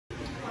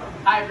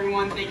Hi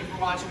everyone, thank you for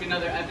watching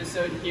another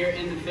episode here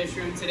in the fish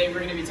room. Today we're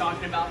going to be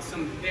talking about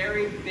some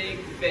very big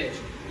fish.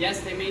 Yes,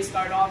 they may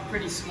start off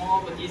pretty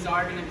small, but these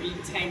are going to be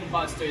tank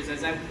busters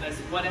as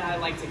what I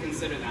like to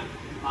consider them.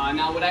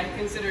 Now what I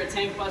consider a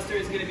tank buster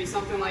is going to be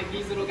something like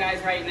these little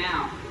guys right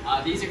now.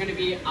 These are going to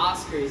be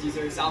Oscars. These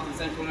are South and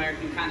Central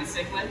American kind of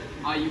cichlid.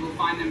 You will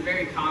find them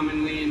very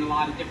commonly in a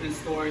lot of different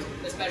stores,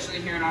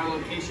 especially here in our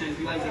location, as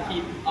we like to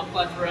keep a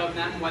plethora of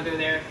them, whether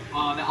they're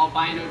the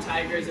albino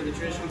tigers or the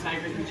traditional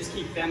tigers. We just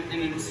keep them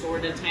in an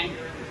assorted tank.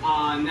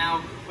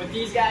 Now, with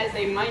these guys,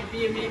 they might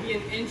be maybe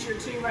an inch or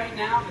two right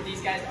now, but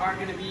these guys are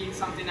going to be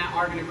something that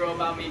are going to grow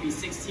about maybe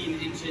 16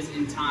 inches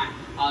in time.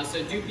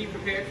 So do be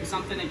prepared for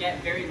something to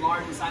get very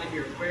large inside of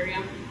your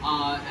aquarium,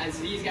 as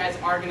these guys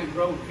are going to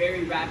grow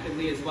very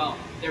rapidly as well.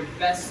 They're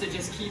best to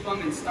just keep them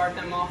and start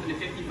them off in a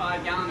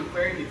 55-gallon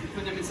aquarium. If you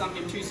put them in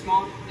something too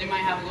small, they might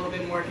have a little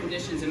bit more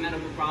conditions and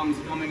medical problems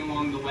coming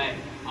along the way.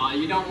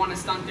 You don't want to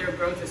stunt their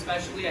growth,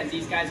 especially as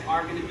these guys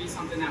are going to be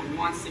something that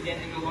wants to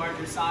get in the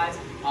larger size.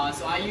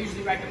 So I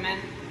usually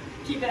recommend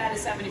keep it at a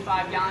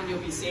 75-gallon.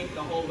 You'll be safe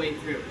the whole way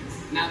through.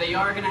 Now they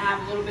are going to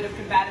have a little bit of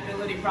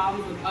compatibility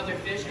problems with other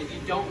fish, as you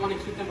don't want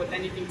to keep them with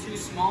anything too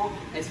small,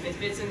 as if it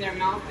fits in their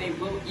mouth, they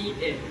will eat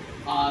it.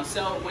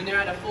 So when they're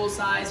at a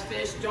full-size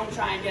fish, don't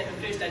try and get the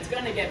fish that's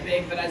going to get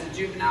big, but as a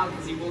juvenile,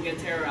 because he will get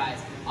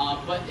terrorized.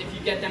 But if you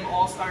get them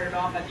all started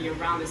off at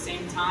around the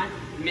same time,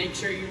 make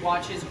sure you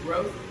watch his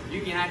growth. You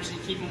can actually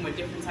keep them with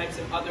different types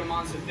of other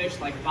monster fish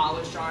like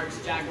Bala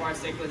sharks, Jaguar,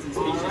 cichlids, and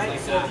species like that.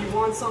 So if you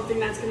want something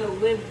that's going to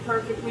live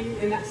perfectly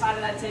in that side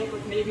of that tank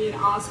with maybe an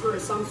Oscar or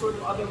some sort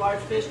of other large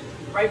fish,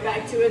 right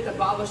back to it, the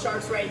Bala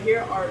sharks right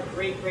here are a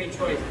great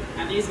choice.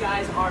 And these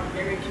guys are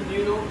very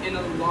communal in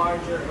a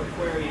larger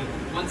aquarium.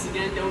 Once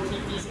again, don't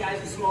keep these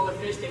guys with smaller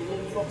fish. They will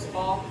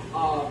fall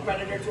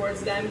predator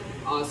towards them.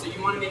 So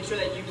you want to make sure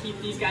that you keep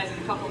these guys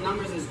in a couple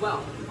numbers as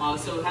well.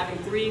 So having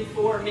 3,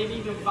 4, maybe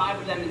even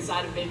 5 of them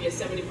inside of maybe a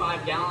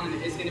 75-gallon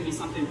is going to be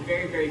something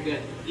very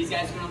good. These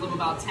guys are going to live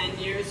about 10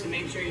 years, so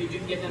make sure you do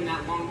give them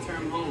that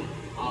long-term home.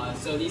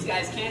 So these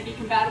guys can be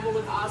compatible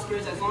with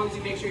Oscars as long as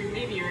you make sure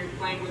maybe you're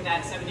playing with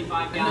that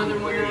 75-gallon. Another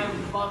one that I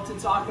would love to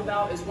talk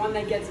about is one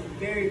that gets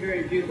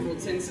very beautiful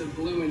tints of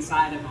blue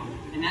inside of them,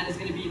 and that is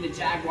going to be the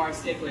Jaguar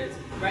cichlids.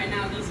 Right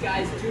now, these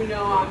guys do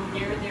know I'm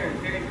here. They're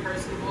very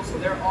personable, so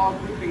they're all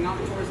grouping up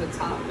towards the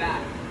top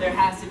back. There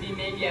has to be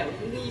maybe at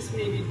least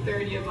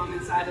 30 of them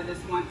inside of this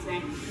one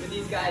tank. But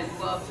these guys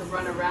love to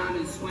run around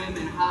and swim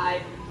and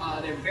hide.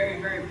 They're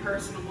very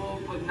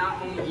personable with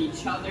not only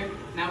each other.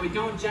 Now, we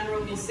don't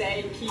generally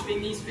say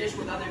keeping these fish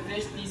with other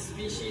fish. These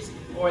species,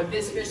 or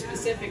this fish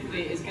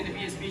specifically, is going to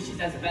be a species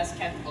that's best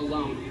kept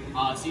alone.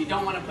 So you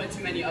don't want to put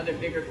too many other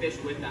bigger fish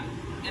with them.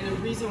 And the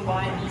reason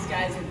why these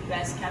guys are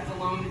best kept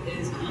alone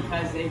is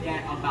because they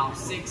get about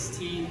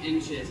 16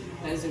 inches.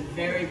 That is a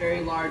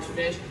very large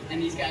fish,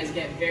 and these guys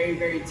get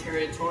very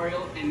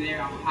territorial, and they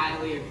are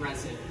highly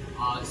aggressive.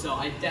 So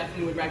I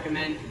definitely would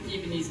recommend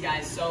keeping these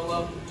guys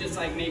solo, just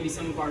like maybe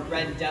some of our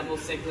red devil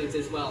cichlids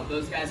as well.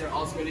 Those guys are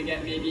also going to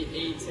get maybe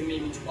 8 to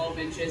maybe 12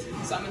 inches.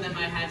 Some of them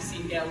I have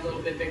seen get a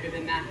little bit bigger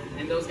than that,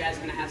 and those guys are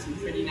going to have some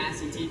pretty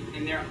nasty teeth,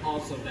 and they're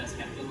also best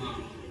kept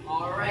alone.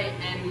 Alright,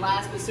 and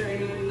last but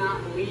certainly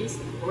not least,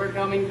 we're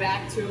coming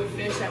back to a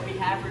fish that we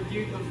have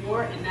reviewed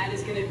before, and that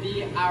is going to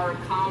be our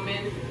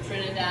common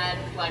Trinidad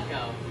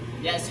pleco.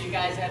 Yes, you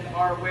guys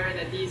are aware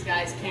that these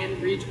guys can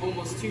reach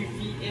almost 2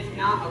 feet, if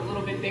not a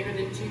little bit bigger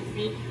than 2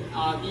 feet.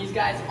 These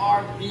guys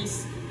are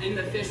beasts in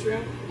the fish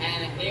room,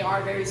 and they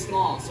are very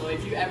small. So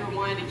if you ever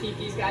wanted to keep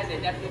these guys, I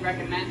definitely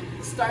recommend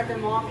start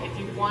them off. If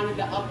you wanted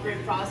the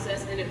upgrade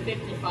process in a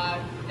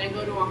 55, then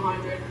go to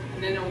 100,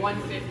 and then a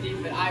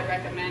 150, but I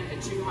recommend a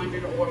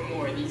 200 or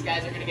more. These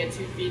guys are going to get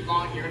 2 feet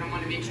long. You're going to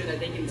want to make sure that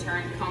they can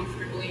turn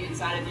comfortably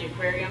inside of the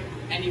aquarium.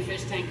 Any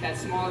fish tank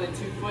that's smaller than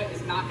 2 foot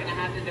is not going to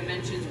have the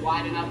dimensions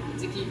wide enough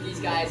to keep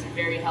these guys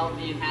very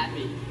healthy and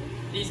happy.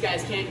 These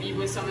guys can't be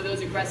with some of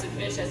those aggressive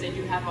fish, as they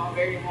do have a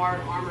very hard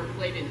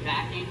armor-plated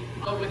backing.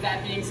 But with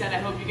that being said, I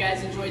hope you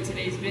guys enjoyed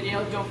today's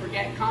video. Don't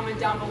forget, comment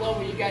down below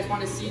what you guys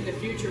want to see in the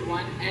future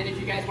one, and if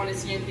you guys want to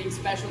see anything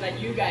special that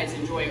you guys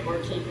enjoy or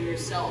keep for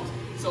yourselves.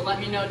 So let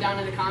me know down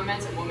in the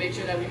comments, and we'll make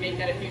sure that we make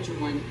that a future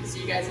one.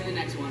 See you guys in the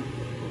next one.